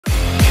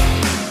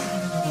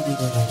Alright,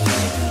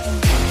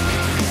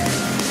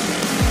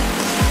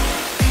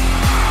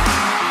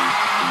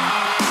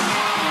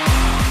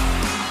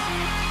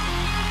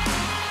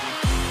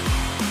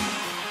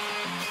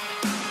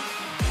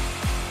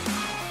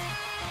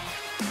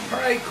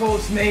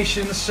 Colts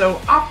Nation, so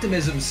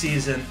optimism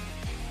season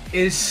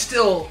is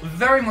still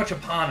very much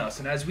upon us,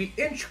 and as we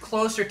inch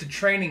closer to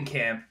training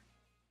camp,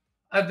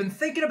 I've been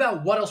thinking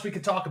about what else we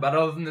could talk about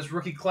other than this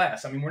rookie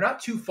class. I mean, we're not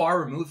too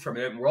far removed from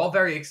it, and we're all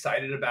very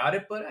excited about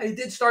it, but I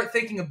did start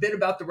thinking a bit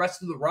about the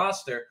rest of the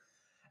roster,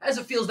 as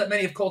it feels that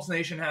many of Colts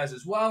Nation has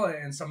as well,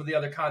 and some of the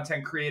other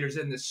content creators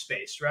in this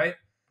space, right?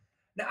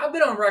 Now, I've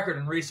been on record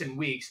in recent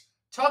weeks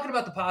talking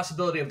about the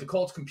possibility of the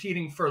Colts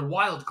competing for a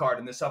wild card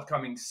in this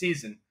upcoming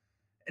season.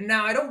 And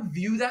now, I don't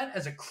view that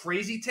as a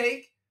crazy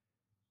take,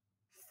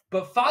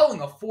 but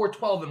following a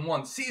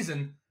 4-12-1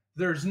 season,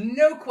 there's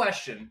no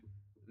question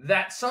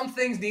that some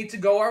things need to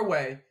go our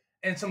way,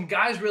 and some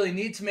guys really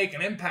need to make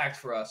an impact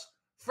for us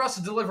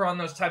to deliver on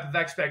those type of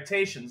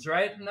expectations,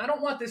 right? And I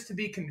don't want this to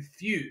be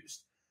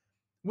confused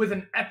with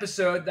an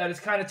episode that is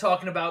kind of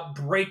talking about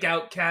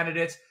breakout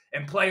candidates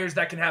and players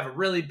that can have a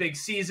really big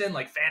season,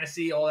 like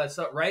fantasy, all that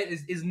stuff, right?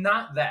 Is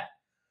not that.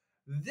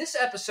 This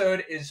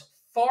episode is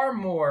far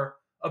more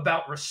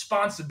about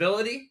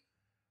responsibility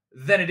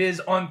than it is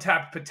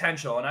untapped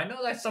potential. And I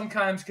know that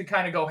sometimes could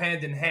kind of go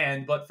hand in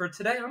hand, but for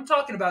today, I'm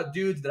talking about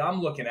dudes that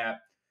I'm looking at,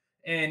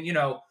 and, you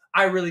know,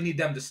 I really need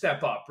them to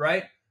step up,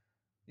 right?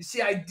 You see,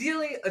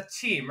 ideally, a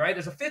team, right?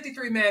 There's a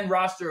 53-man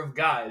roster of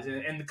guys,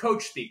 and the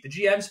coach speak, the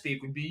GM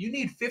speak would be, you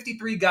need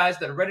 53 guys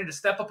that are ready to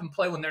step up and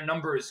play when their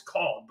number is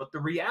called. But the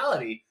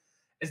reality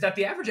is that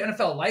the average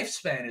NFL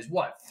lifespan is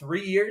what,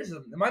 3 years?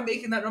 Am I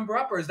making that number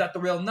up, or is that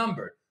the real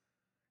number?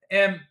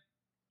 And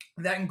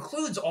that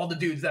includes all the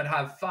dudes that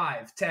have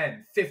 5,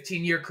 10,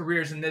 15-year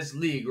careers in this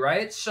league,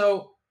 right?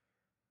 So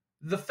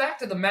the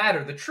fact of the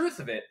matter, the truth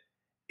of it,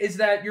 is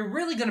that you're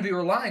really going to be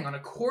relying on a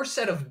core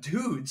set of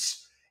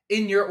dudes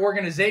in your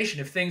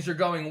organization if things are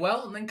going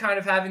well, and then kind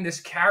of having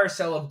this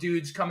carousel of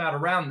dudes come out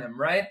around them,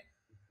 right?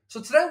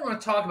 So today I want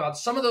to talk about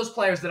some of those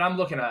players that I'm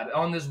looking at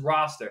on this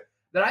roster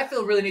that I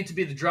feel really need to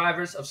be the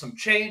drivers of some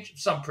change,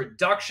 some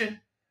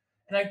production,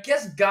 and I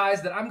guess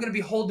guys that I'm going to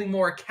be holding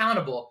more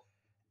accountable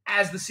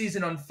as the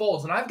season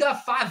unfolds. And I've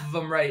got 5 of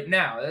them right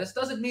now. This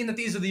doesn't mean that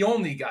these are the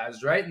only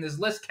guys, right? And this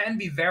list can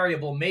be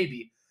variable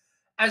maybe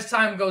as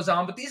time goes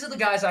on, but these are the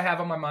guys I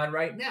have on my mind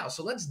right now.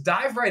 So let's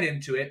dive right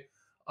into it.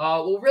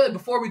 Well, really,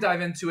 before we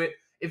dive into it,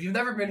 if you've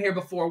never been here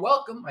before,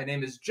 welcome. My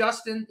name is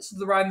Justin. This is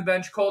the Ride on the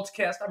Bench Colts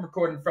cast. I'm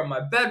recording from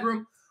my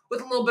bedroom with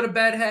a little bit of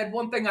bedhead.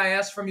 One thing I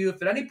ask from you,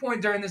 if at any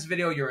point during this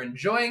video you're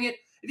enjoying it,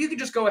 if you could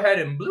just go ahead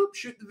and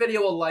shoot the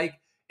video a like,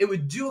 it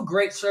would do a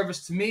great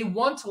service to me.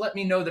 1, to let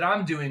me know that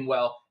I'm doing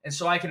well, and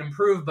so I can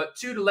improve, but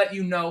 2, to let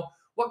you know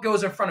what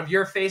goes in front of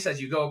your face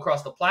as you go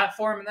across the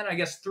platform, and then I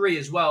guess 3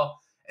 as well,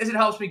 is it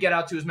helps me get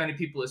out to as many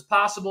people as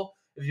possible.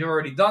 If you've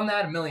already done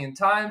that a million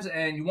times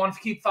and you want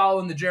to keep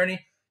following the journey,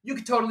 you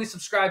can totally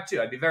subscribe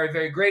too. I'd be very,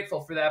 very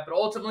grateful for that. But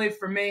ultimately,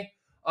 for me,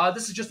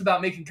 this is just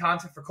about making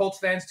content for Colts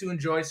fans to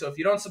enjoy. So if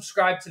you don't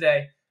subscribe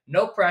today,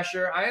 no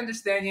pressure. I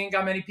understand you ain't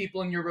got many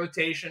people in your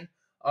rotation.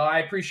 I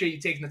appreciate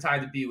you taking the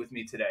time to be with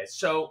me today.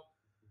 So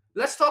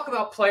let's talk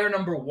about player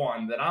number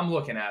 1 that I'm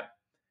looking at,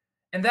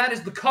 and that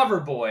is the cover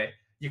boy.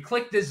 You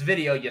clicked this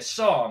video, you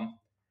saw him,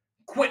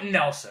 Quenton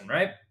Nelson,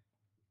 right?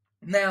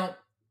 Now,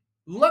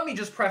 let me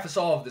just preface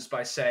all of this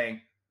by saying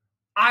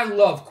I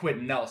love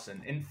Quenton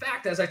Nelson. In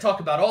fact, as I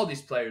talk about all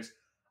these players,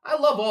 I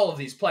love all of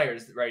these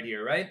players right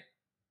here, right?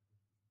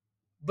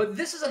 But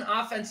this is an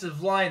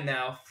offensive line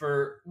now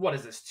for, what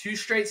is this, 2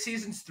 straight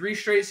seasons, 3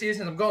 straight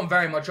seasons? I'm going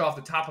very much off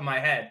the top of my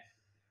head.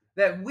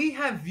 That we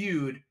have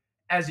viewed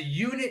as a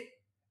unit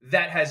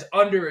that has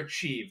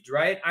underachieved,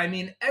 right? I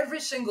mean, every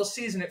single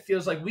season it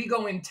feels like we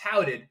go in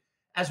touted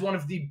as one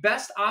of the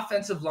best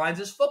offensive lines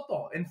in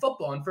football. And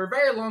for a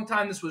very long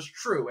time, this was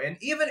true. And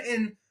even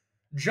in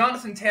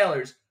Jonathan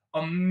Taylor's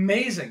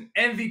amazing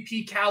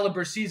MVP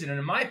caliber season, and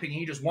in my opinion,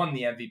 he just won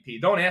the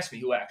MVP. Don't ask me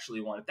who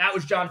actually won it. That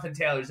was Jonathan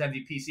Taylor's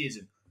MVP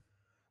season.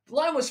 The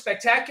line was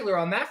spectacular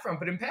on that front,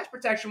 but in pass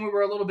protection, we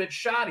were a little bit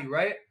shoddy,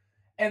 right?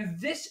 And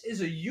this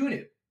is a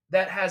unit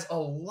that has a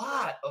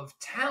lot of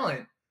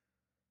talent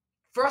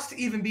for us to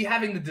even be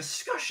having the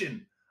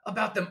discussion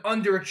about them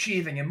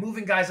underachieving and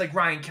moving guys like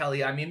Ryan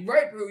Kelly. I mean,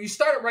 right, you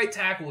start at right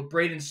tackle with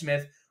Braden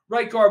Smith.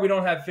 Right guard, we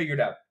don't have figured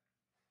out.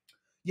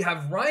 You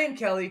have Ryan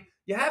Kelly,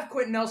 you have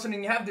Quenton Nelson,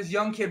 and you have this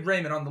young kid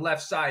Raymond on the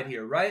left side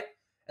here, right?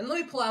 And let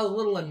me pull out a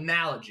little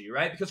analogy,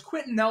 right? Because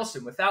Quenton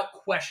Nelson, without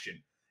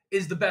question,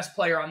 is the best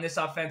player on this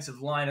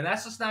offensive line. And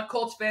that's just not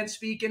Colts fans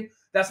speaking.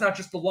 That's not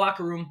just the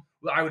locker room.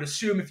 I would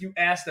assume if you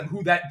ask them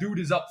who that dude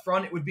is up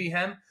front, it would be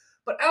him.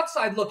 But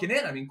outside looking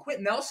in, I mean,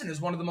 Quenton Nelson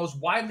is one of the most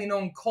widely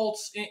known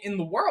Colts in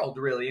the world,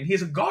 really, and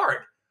he's a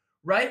guard,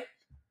 right?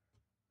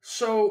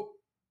 So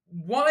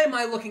why am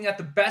I looking at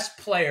the best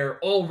player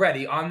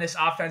already on this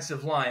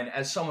offensive line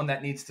as someone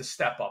that needs to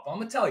step up? I'm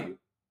going to tell you,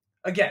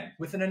 again,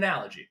 with an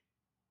analogy.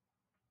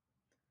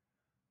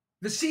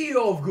 The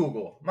CEO of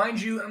Google,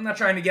 mind you, I'm not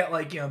trying to get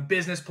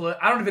business.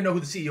 I don't even know who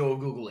the CEO of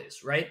Google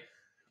is, right?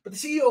 But the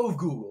CEO of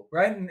Google,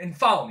 right? And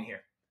follow me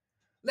here.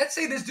 Let's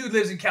say this dude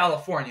lives in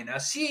California. Now,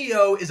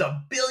 CEO is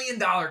a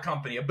billion-dollar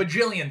company, a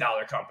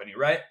bajillion-dollar company,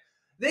 right?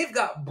 They've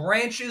got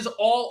branches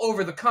all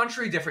over the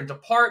country, different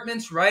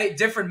departments, right?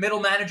 Different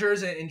middle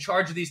managers in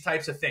charge of these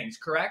types of things,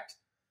 correct?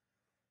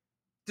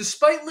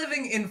 Despite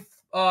living in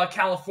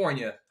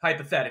California,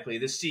 hypothetically,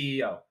 this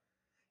CEO,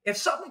 if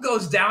something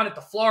goes down at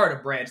the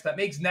Florida branch that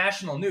makes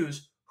national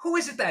news, who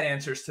is it that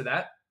answers to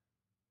that?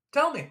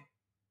 Tell me.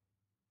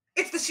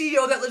 It's the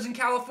CEO that lives in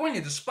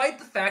California, despite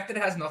the fact that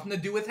it has nothing to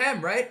do with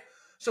him, right?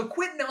 So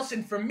Quenton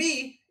Nelson, for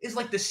me, is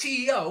like the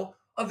CEO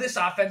of this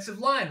offensive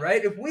line,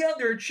 right? If we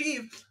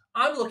underachieve,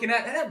 I'm looking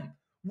at him.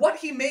 What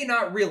he may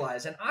not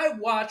realize, and I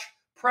watch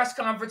press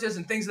conferences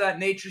and things of that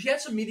nature. He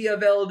has some media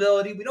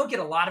availability. We don't get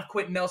a lot of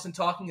Quenton Nelson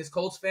talking as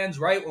Colts fans,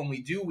 right? When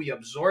we do, we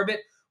absorb it.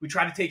 We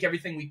try to take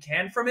everything we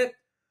can from it.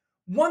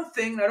 One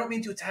thing, and I don't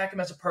mean to attack him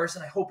as a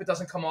person, I hope it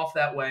doesn't come off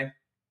that way.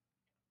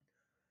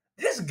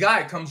 This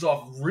guy comes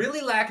off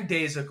really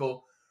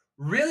lackadaisical,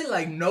 really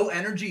like no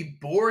energy,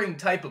 boring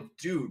type of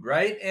dude,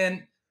 right?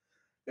 And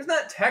there's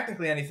not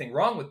technically anything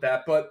wrong with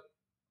that, but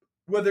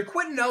whether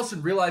Quenton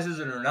Nelson realizes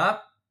it or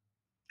not,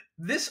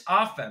 this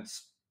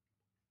offense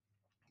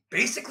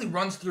basically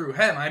runs through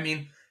him. I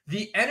mean,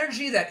 the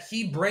energy that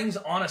he brings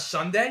on a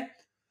Sunday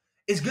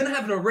is going to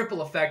have a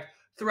ripple effect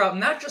throughout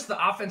not just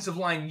the offensive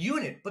line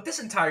unit, but this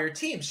entire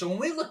team. So when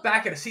we look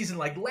back at a season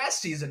like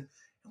last season,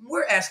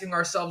 we're asking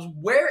ourselves,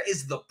 where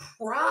is the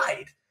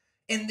pride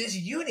in this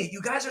unit?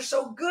 You guys are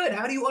so good.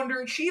 How do you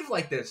underachieve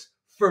like this?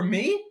 For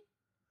me,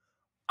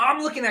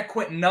 I'm looking at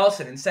Quenton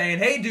Nelson and saying,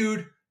 hey,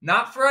 dude,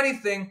 not for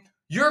anything.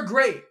 You're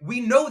great. We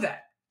know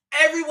that.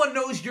 Everyone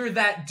knows you're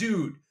that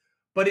dude.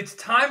 But it's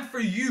time for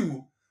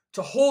you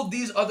to hold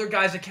these other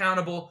guys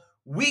accountable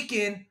week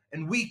in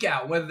and week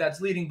out, whether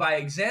that's leading by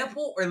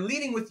example or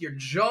leading with your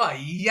jaw,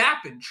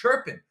 yapping,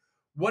 chirping.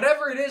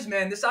 Whatever it is,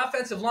 man, this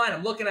offensive line,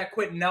 I'm looking at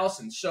Quenton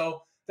Nelson.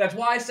 So that's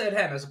why I said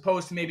him as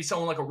opposed to maybe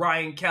someone like a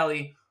Ryan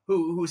Kelly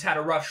who's had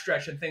a rough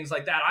stretch and things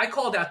like that. I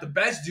called out the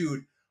best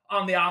dude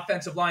on the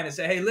offensive line and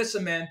say, hey,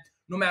 listen, man,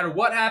 no matter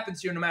what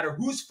happens here, no matter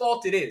whose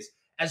fault it is,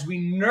 as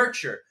we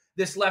nurture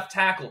this left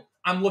tackle,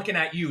 I'm looking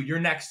at you. You're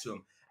next to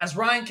him. As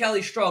Ryan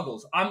Kelly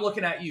struggles, I'm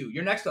looking at you.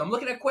 You're next to him. I'm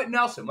looking at Quenton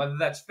Nelson, whether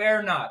that's fair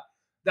or not.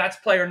 That's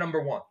player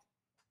number one.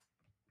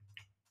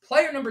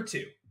 Player number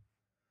two.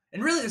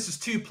 And really this is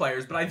two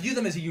players, but I view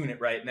them as a unit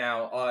right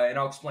now, and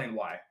I'll explain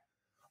why.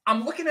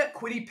 I'm looking at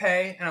Kwity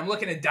Paye, and I'm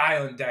looking at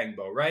Dylan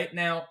Dangbo right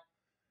now.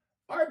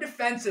 Our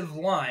defensive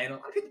line, a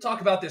lot of people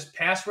talk about this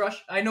pass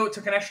rush. I know it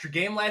took an extra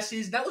game last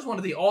season. That was one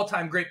of the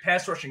all-time great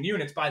pass rushing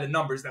units by the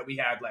numbers that we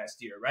had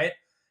last year, right?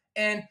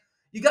 And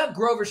you got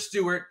Grover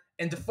Stewart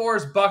and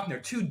DeForest Buckner,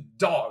 two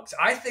dogs.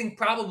 I think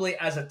probably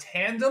as a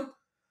tandem,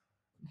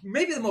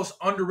 maybe the most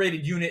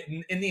underrated unit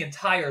in the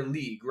entire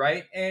league,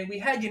 right? And we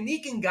had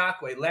Yannick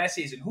Ngakoue last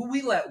season, who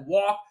we let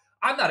walk.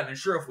 I'm not even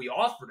sure if we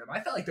offered him.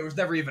 I felt like there was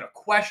never even a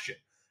question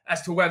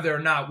as to whether or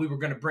not we were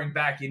going to bring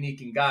back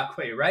Yannick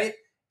Ngakoue, right?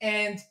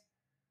 And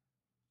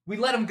we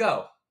let him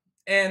go.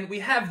 And we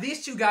have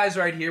these two guys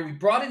right here. We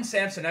brought in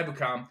Samson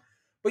Ebukam,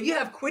 but you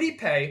have Kwity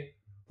Paye,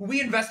 who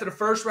we invested a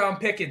first-round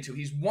pick into.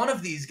 He's one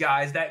of these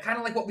guys that, kind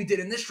of like what we did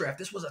in this draft,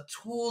 this was a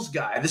tools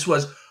guy. This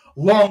was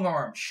long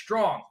arm,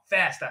 strong,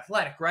 fast,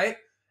 athletic, right?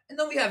 And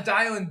then we have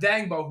Dylan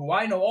Dangbo, who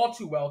I know all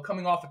too well,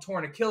 coming off a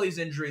torn Achilles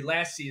injury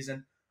last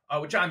season,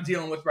 which I'm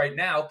dealing with right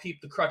now.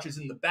 Peep the crutches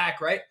in the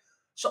back, right?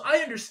 So I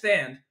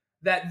understand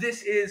that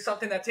this is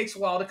something that takes a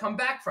while to come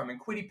back from,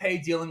 and Kwity Paye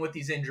dealing with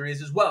these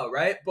injuries as well,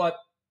 right? But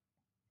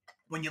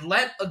when you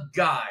let a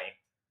guy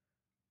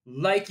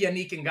like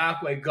Yannick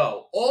Ngakoue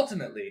go,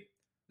 ultimately,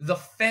 the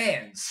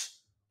fans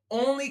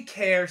only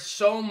care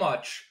so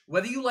much,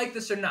 whether you like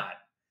this or not.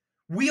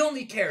 We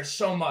only care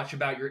so much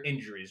about your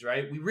injuries,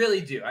 right? We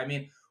really do. I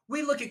mean,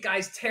 we look at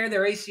guys tear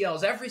their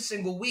ACLs every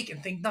single week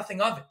and think nothing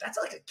of it. That's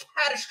like a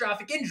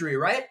catastrophic injury,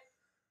 right?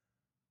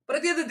 But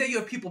at the end of the day, you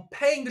have people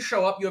paying to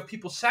show up. You have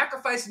people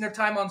sacrificing their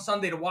time on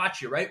Sunday to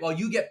watch you, right? While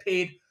you get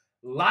paid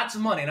lots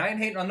of money. And I ain't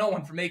hating on no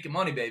one for making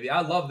money, baby. I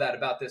love that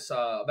about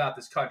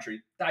this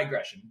country.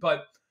 Digression.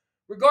 But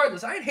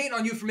regardless, I ain't hating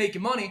on you for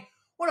making money.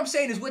 What I'm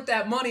saying is with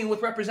that money and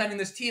with representing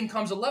this team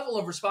comes a level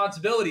of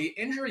responsibility.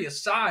 Injury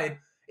aside,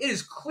 it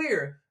is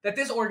clear that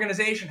this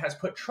organization has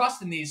put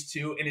trust in these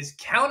two and is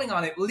counting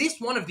on at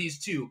least one of these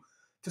two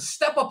to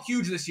step up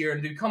huge this year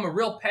and become a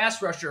real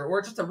pass rusher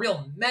or just a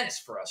real menace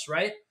for us,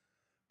 right?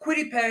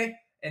 Kwity Paye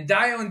and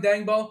Dylan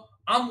Dangbo,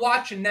 I'm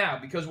watching now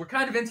because we're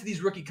kind of into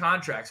these rookie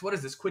contracts. What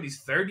is this,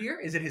 Quity's third year?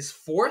 Is it his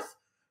fourth?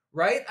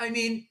 Right? I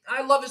mean,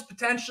 I love his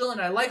potential and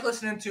I like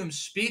listening to him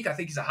speak. I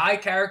think he's a high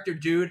character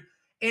dude.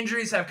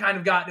 Injuries have kind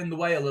of gotten in the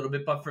way a little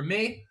bit, but for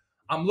me,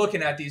 I'm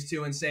looking at these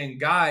two and saying,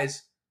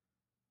 guys,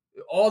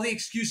 all the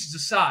excuses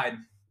aside,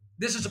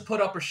 this is a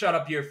put up or shut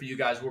up year for you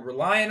guys. We're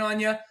relying on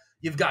you.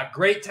 You've got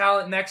great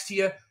talent next to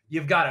you.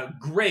 You've got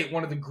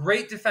one of the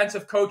great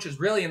defensive coaches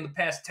really in the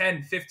past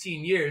 10,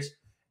 15 years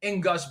in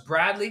Gus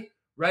Bradley,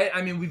 right?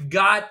 I mean, we've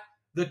got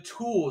the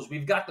tools.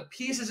 We've got the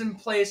pieces in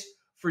place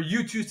for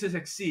you two to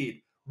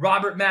succeed.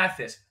 Robert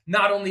Mathis,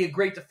 not only a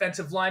great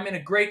defensive lineman,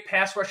 a great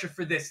pass rusher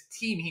for this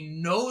team.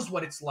 He knows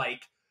what it's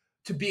like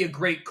to be a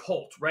great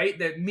Colt, right?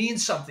 That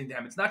means something to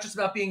him. It's not just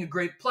about being a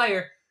great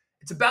player.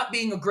 It's about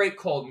being a great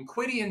Colt. And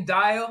Quiddy and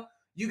Dio,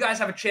 you guys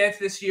have a chance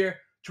this year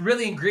to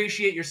really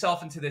ingratiate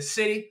yourself into this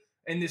city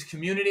and this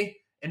community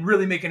and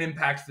really make an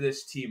impact for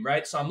this team,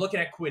 right? So I'm looking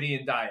at Quiddy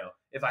and Dio,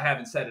 if I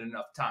haven't said it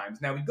enough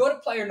times. Now we go to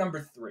player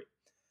number 3.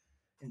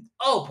 And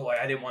oh boy,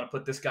 I didn't want to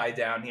put this guy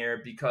down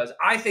here because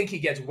I think he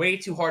gets way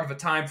too hard of a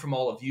time from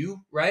all of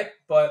you, right?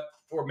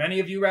 Or many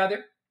of you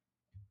rather.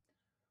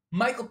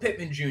 Michael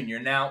Pittman Jr.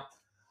 Now,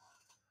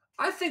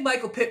 I think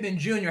Michael Pittman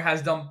Jr.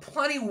 has done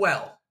plenty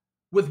well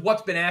with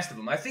what's been asked of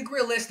him. I think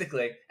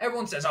realistically,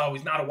 everyone says, oh,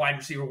 he's not a wide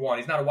receiver 1.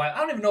 He's not a wide. I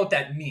don't even know what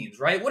that means,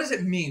 right? What does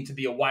it mean to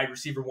be a wide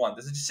receiver 1?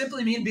 Does it just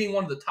simply mean being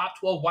one of the top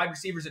 12 wide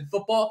receivers in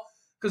football?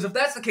 Because if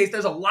that's the case,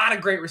 there's a lot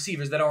of great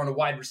receivers that aren't a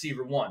wide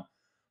receiver 1.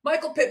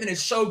 Michael Pittman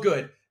is so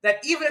good that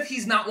even if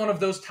he's not one of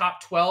those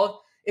top 12,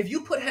 if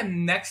you put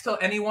him next to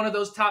any one of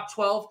those top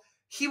 12,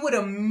 he would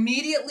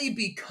immediately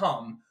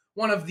become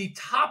one of the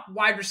top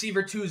wide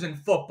receiver 2s in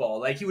football.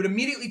 Like, he would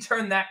immediately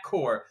turn that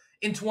core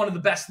into one of the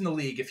best in the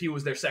league if he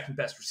was their second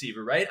best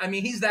receiver, right? I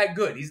mean, he's that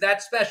good. He's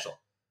that special.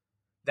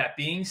 That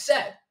being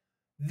said,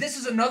 this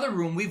is another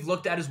room we've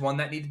looked at as one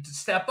that needed to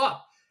step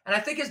up. And I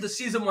think as the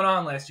season went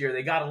on last year,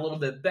 they got a little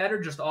bit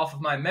better just off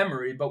of my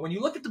memory. But when you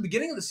look at the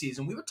beginning of the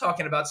season, we were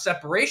talking about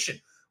separation.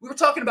 We were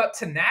talking about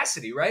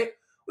tenacity, right?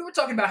 We were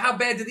talking about how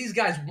bad did these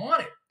guys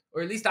want it?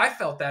 Or at least I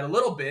felt that a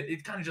little bit.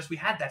 It kind of just, we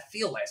had that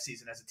feel last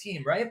season as a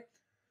team, right?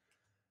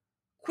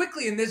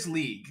 Quickly in this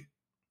league,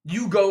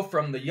 you go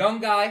from the young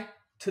guy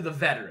to the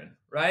veteran,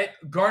 right?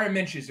 Gardner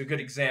Minshew is a good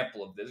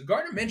example of this.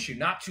 Gardner Minshew,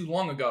 not too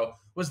long ago,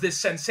 was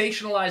this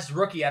sensationalized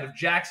rookie out of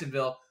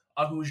Jacksonville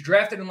who was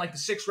drafted in like the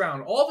 6th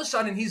round. All of a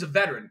sudden, he's a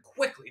veteran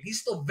quickly. And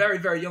he's still very,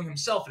 very young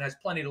himself and has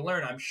plenty to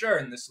learn, I'm sure,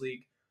 in this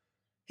league.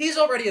 He's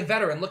already a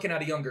veteran looking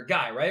at a younger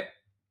guy, right?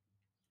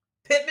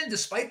 Pittman,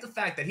 despite the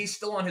fact that he's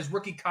still on his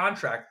rookie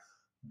contract,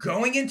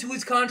 going into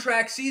his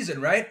contract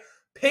season, right?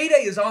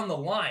 Payday is on the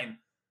line.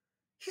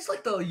 He's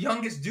like the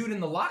youngest dude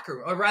in the locker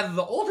room, or rather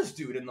the oldest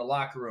dude in the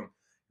locker room.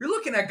 You're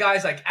looking at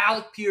guys like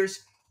Alec Pierce,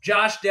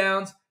 Josh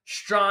Downs,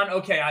 Strawn,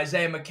 okay,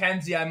 Isaiah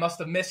McKenzie, I must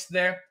have missed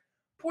there.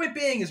 Point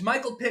being is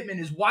Michael Pittman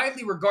is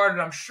widely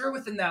regarded, I'm sure,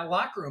 within that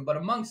locker room, but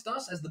amongst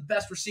us as the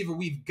best receiver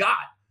we've got.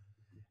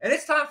 And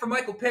it's time for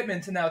Michael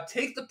Pittman to now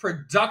take the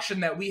production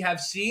that we have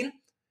seen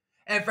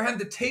and for him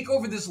to take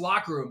over this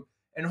locker room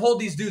and hold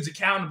these dudes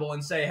accountable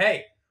and say,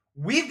 hey,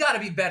 we've got to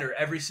be better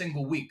every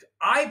single week.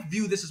 I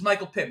view this as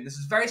Michael Pittman. This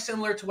is very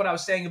similar to what I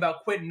was saying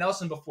about Quenton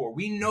Nelson before.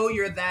 We know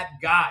you're that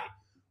guy.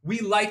 We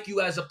like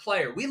you as a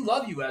player. We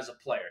love you as a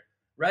player,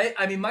 right?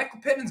 I mean, Michael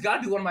Pittman's got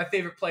to be one of my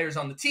favorite players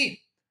on the team.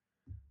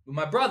 But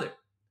my brother,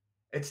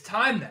 it's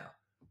time now.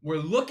 We're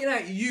looking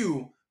at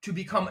you to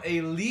become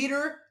a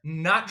leader,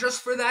 not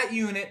just for that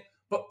unit,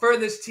 but for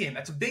this team.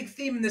 That's a big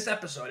theme in this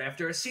episode.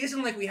 After a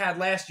season like we had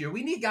last year,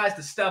 we need guys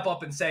to step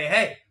up and say,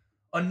 hey,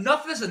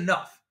 enough is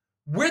enough.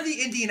 We're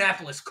the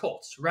Indianapolis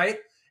Colts, right?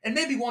 And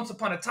maybe once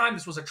upon a time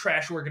this was a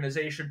trash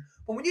organization,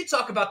 but when you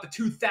talk about the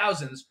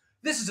 2000s,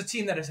 this is a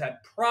team that has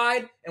had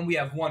pride, and we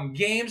have won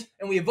games,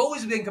 and we have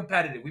always been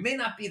competitive. We may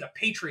not be the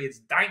Patriots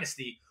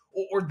dynasty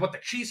or what the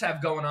Chiefs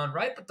have going on,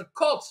 right? But the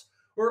Colts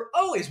were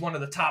always one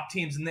of the top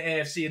teams in the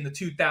AFC in the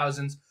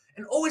 2000s,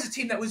 and always a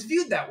team that was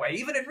viewed that way.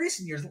 Even in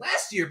recent years,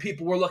 last year,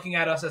 people were looking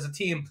at us as a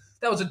team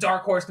that was a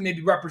dark horse to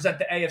maybe represent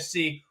the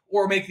AFC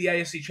or make the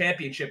AFC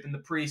Championship in the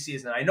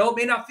preseason. I know it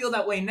may not feel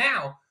that way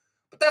now,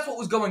 but that's what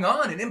was going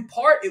on. And in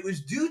part, it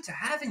was due to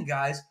having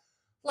guys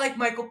like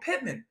Michael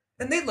Pittman,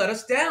 and they let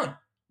us down,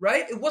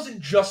 right? It wasn't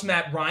just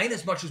Matt Ryan,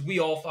 as much as we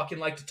all fucking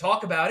like to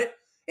talk about it.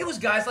 It was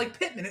guys like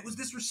Pittman. It was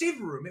this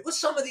receiver room. It was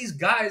some of these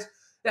guys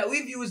that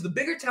we view as the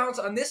bigger talents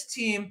on this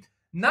team,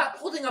 not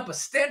holding up a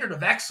standard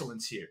of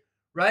excellence here,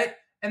 right?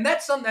 And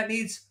that's something that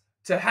needs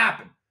to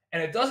happen.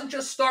 And it doesn't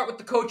just start with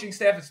the coaching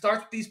staff. It starts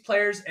with these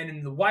players. And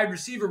in the wide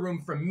receiver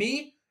room, for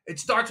me, it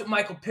starts with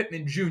Michael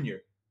Pittman Jr.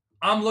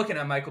 I'm looking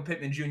at Michael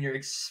Pittman Jr.,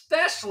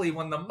 especially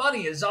when the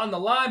money is on the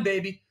line,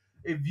 baby.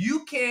 If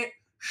you can't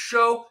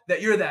show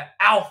that you're that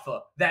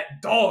alpha,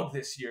 that dog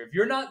this year, if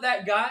you're not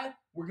that guy,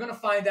 we're going to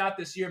find out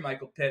this year,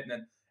 Michael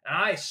Pittman. And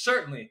I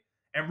certainly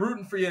am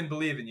rooting for you and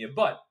believe in you.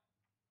 But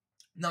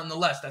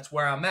nonetheless, that's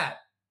where I'm at.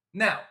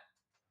 Now,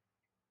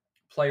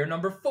 player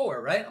number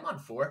 4, right? I'm on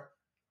 4.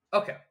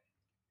 Okay.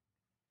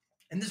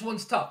 And this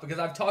one's tough because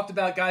I've talked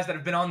about guys that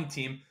have been on the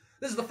team.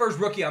 This is the first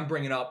rookie I'm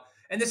bringing up,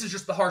 and this is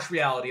just the harsh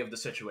reality of the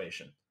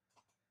situation.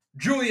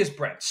 Julius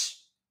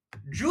Brents.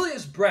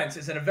 Julius Brents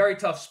is in a very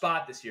tough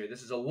spot this year.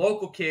 This is a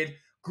local kid,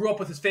 grew up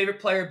with his favorite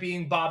player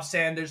being Bob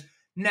Sanders,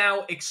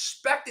 now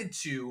expected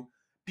to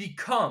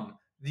become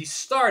the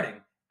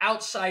starting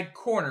outside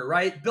corner,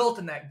 right? Built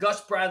in that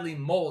Gus Bradley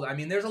mold. I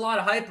mean, there's a lot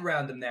of hype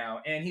around him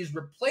now, and he's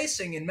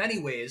replacing in many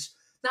ways,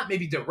 not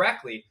maybe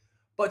directly,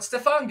 but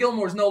Stephon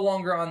Gilmore is no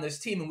longer on this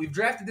team, and we've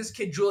drafted this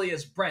kid,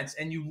 Julius Brents,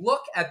 and you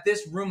look at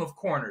this room of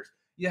corners.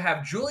 You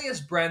have Julius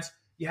Brents,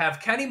 You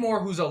have Kenny Moore,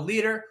 who's a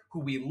leader, who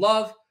we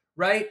love,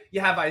 right? You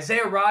have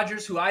Isaiah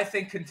Rodgers, who I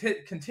think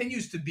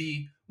continues to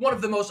be one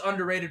of the most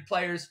underrated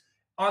players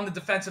on the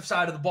defensive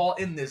side of the ball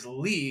in this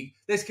league.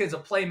 This kid's a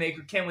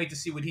playmaker. Can't wait to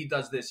see what he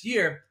does this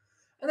year.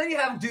 And then you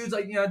have dudes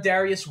like,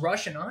 Darius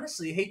Rush, and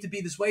honestly, I hate to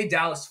be this way,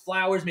 Dallas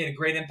Flowers made a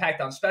great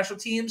impact on special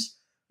teams.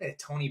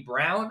 Tony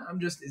Brown,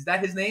 is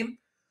that his name?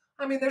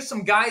 I mean, there's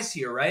some guys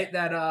here, right,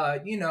 that,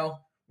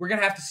 we're going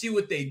to have to see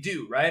what they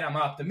do, right? I'm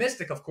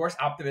optimistic, of course,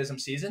 optimism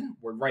season.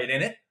 We're right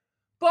in it.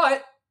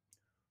 But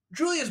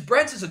Julius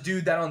Brents is a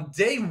dude that on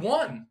day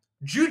one,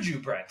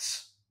 Juju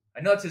Brents,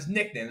 I know it's his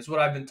nickname, is what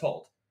I've been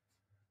told.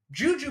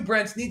 Juju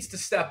Brents needs to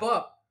step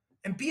up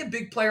and be a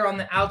big player on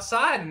the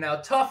outside. And now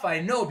tough, I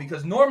know,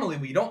 because normally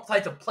we don't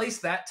like to place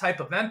that type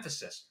of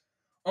emphasis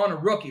on a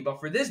rookie. But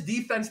for this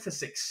defense to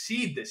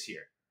succeed this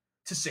year,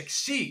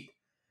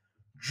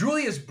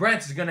 Julius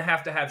Brents is going to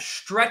have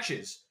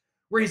stretches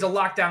where he's a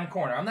lockdown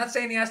corner. I'm not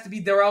saying he has to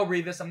be Darrelle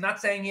Revis. I'm not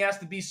saying he has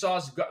to be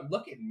Sauce.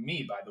 Look at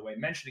me, by the way,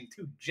 mentioning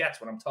two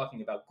Jets when I'm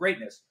talking about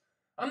greatness.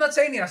 I'm not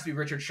saying he has to be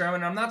Richard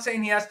Sherman. I'm not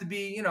saying he has to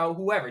be,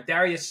 whoever,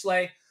 Darius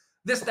Slay.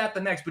 This, that, the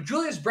next. But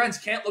Julius Brents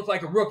can't look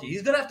like a rookie.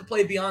 He's going to have to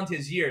play beyond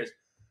his years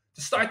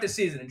to start this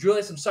season. And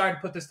Julius, I'm sorry to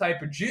put this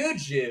type of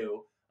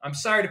Juju. I'm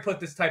sorry to put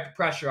this type of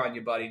pressure on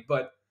you, buddy.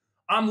 But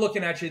I'm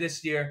looking at you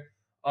this year.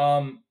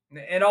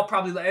 And I'll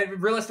probably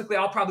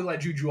let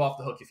Juju off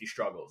the hook if he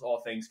struggles,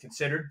 all things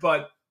considered.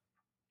 But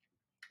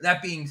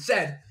that being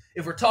said,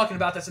 if we're talking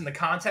about this in the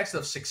context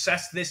of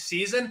success this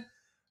season,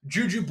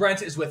 Juju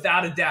Brents is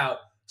without a doubt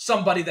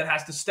somebody that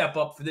has to step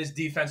up for this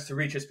defense to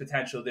reach his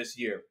potential this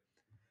year.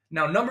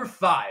 Now, number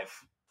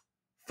 5,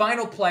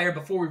 final player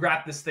before we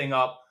wrap this thing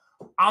up,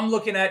 I'm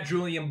looking at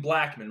Julian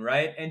Blackmon,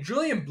 right? And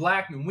Julian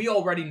Blackmon, we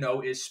already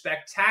know, is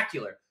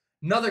spectacular.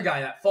 Another guy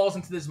that falls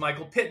into this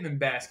Michael Pittman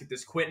basket,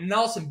 this Quenton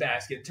Nelson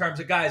basket, in terms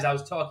of guys I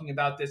was talking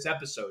about this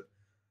episode.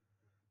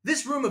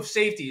 This room of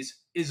safeties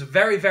is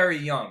very, very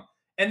young.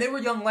 And they were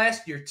young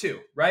last year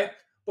too, right?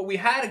 But we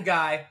had a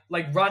guy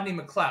like Rodney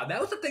McLeod.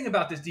 That was the thing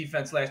about this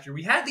defense last year.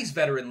 We had these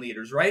veteran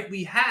leaders, right?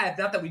 We had,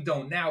 not that we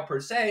don't now per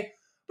se,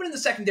 but in the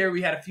secondary,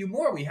 we had a few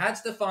more. We had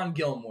Stephon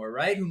Gilmore,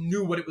 right, who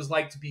knew what it was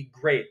like to be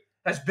great,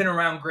 has been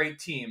around great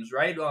teams,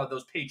 right,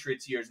 those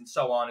Patriots years and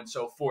so on and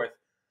so forth.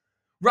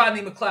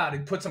 Rodney McLeod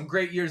had put some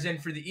great years in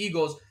for the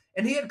Eagles,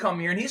 and he had come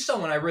here, and he's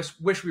someone I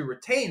wish we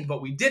retained,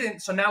 but we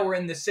didn't, so now we're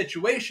in this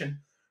situation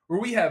where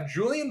we have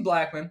Julian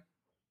Blackmon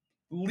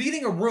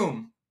leading a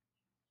room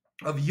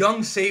of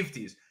young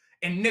safeties,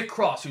 and Nick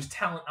Cross, whose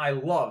talent I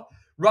love,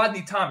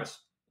 Rodney Thomas,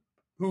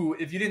 who,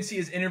 if you didn't see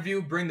his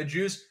interview, Bring the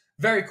Juice,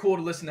 very cool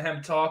to listen to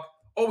him talk.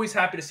 Always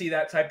happy to see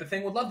that type of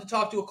thing. Would love to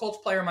talk to a Colts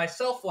player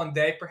myself one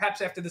day.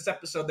 Perhaps after this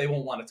episode, they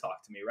won't want to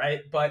talk to me,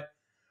 right? But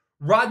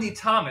Rodney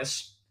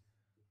Thomas,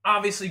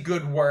 obviously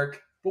good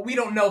work, but we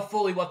don't know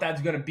fully what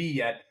that's going to be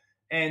yet.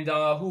 And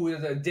who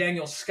is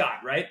Daniel Scott,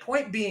 right?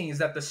 Point being is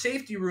that the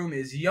safety room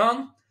is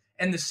young,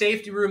 and the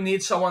safety room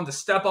needs someone to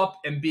step up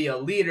and be a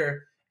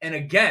leader. And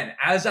again,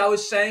 as I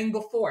was saying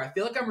before, I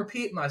feel like I'm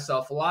repeating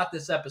myself a lot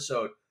this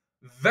episode.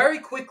 Very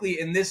quickly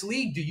in this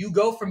league, do you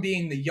go from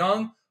being the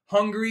young,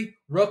 hungry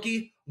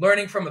rookie,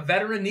 learning from a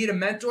veteran, need a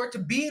mentor, to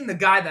being the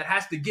guy that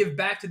has to give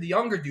back to the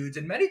younger dudes?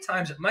 And many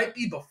times it might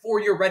be before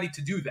you're ready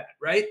to do that,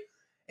 right?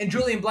 And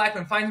Julian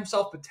Blackmon finds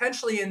himself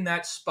potentially in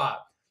that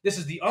spot. This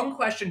is the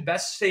unquestioned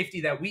best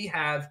safety that we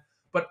have,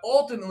 but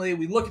ultimately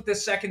we look at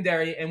this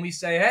secondary and we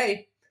say,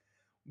 hey,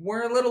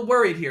 we're a little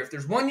worried here. If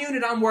there's one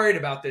unit I'm worried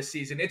about this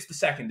season, it's the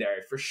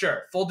secondary, for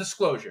sure. Full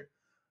disclosure.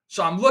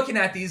 So I'm looking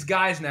at these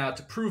guys now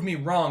to prove me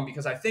wrong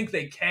because I think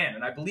they can,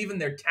 and I believe in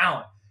their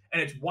talent,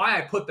 and it's why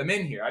I put them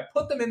in here. I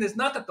put them in this,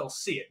 not that they'll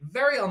see it.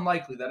 Very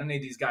unlikely that any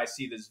of these guys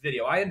see this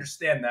video. I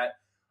understand that.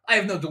 I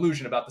have no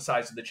delusion about the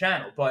size of the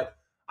channel, but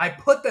I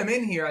put them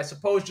in here, I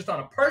suppose, just on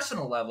a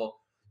personal level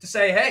to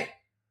say, hey,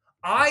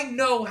 I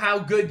know how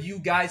good you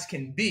guys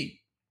can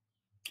be,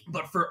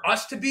 but for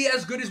us to be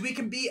as good as we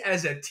can be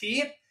as a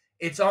team,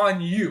 it's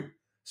on you.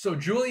 So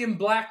Julian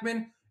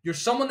Blackmon, you're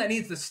someone that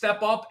needs to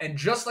step up, and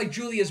just like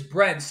Julius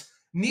Brents,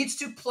 needs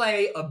to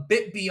play a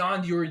bit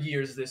beyond your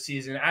years this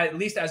season, at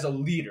least as a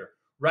leader,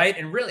 right?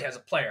 And really as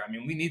a player. I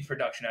mean, we need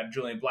production out of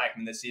Julian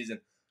Blackmon this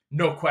season.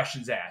 No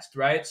questions asked,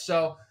 right?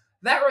 So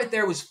that right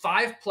there was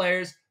 5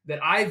 players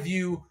that I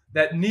view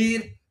that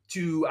need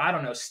to,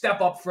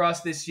 step up for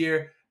us this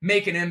year,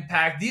 make an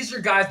impact. These are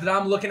guys that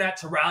I'm looking at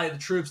to rally the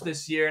troops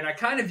this year, and I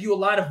kind of view a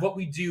lot of what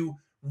we do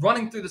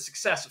running through the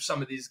success of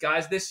some of these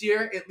guys this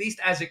year, at least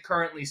as it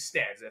currently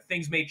stands.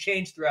 Things may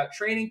change throughout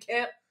training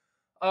camp,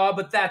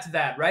 but that's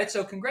that, right?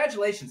 So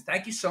congratulations.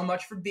 Thank you so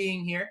much for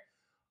being here.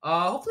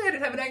 Hopefully I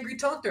didn't have an angry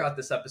tone throughout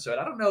this episode.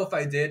 I don't know if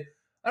I did.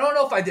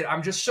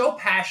 I'm just so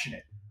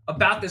passionate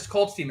about this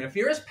Colts team. And if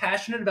you're as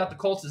passionate about the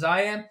Colts as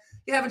I am,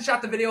 you haven't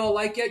shot the video a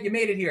like yet, you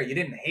made it here. You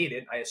didn't hate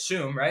it, I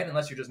assume, right?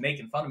 Unless you're just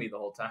making fun of me the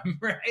whole time,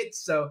 right?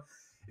 So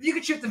if you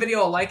could shoot the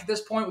video a like at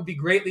this point, would be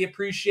greatly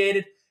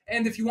appreciated.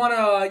 And if you want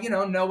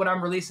to, know what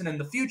I'm releasing in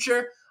the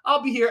future,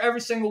 I'll be here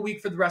every single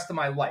week for the rest of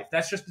my life.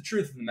 That's just the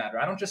truth of the matter.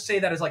 I don't just say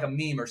that as like a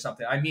meme or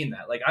something. I mean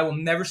that. Like, I will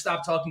never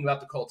stop talking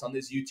about the Colts on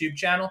this YouTube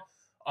channel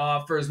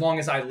for as long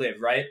as I live,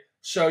 right?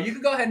 So you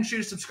can go ahead and shoot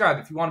a subscribe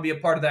if you want to be a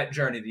part of that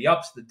journey, the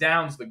ups, the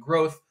downs, the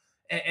growth,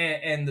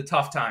 and the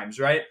tough times,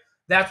 right?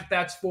 That's what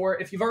that's for.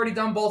 If you've already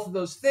done both of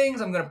those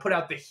things, I'm going to put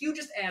out the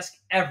hugest ask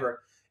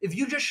ever. If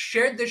you just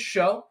shared this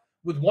show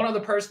with one other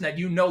person that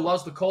you know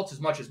loves the Colts as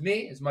much as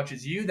me, as much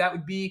as you, that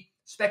would be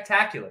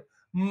spectacular.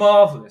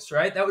 Marvelous,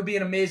 right? That would be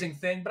an amazing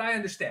thing, but I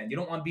understand. You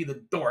don't want to be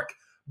the dork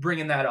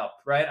bringing that up,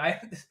 right?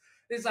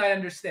 I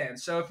understand.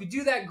 So if you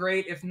do that,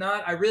 great. If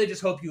not, I really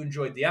just hope you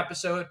enjoyed the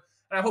episode,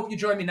 and I hope you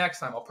join me next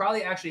time. I'll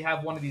probably actually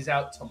have one of these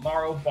out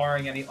tomorrow,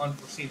 barring any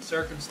unforeseen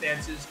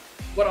circumstances.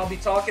 What I'll be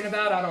talking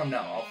about, I don't know.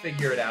 I'll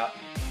figure it out.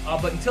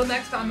 But until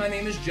next time, my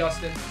name is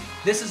Justin.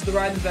 This is the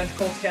Ride the Bench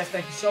Colts Cast.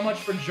 Thank you so much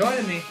for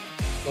joining me.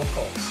 Go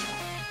Colts.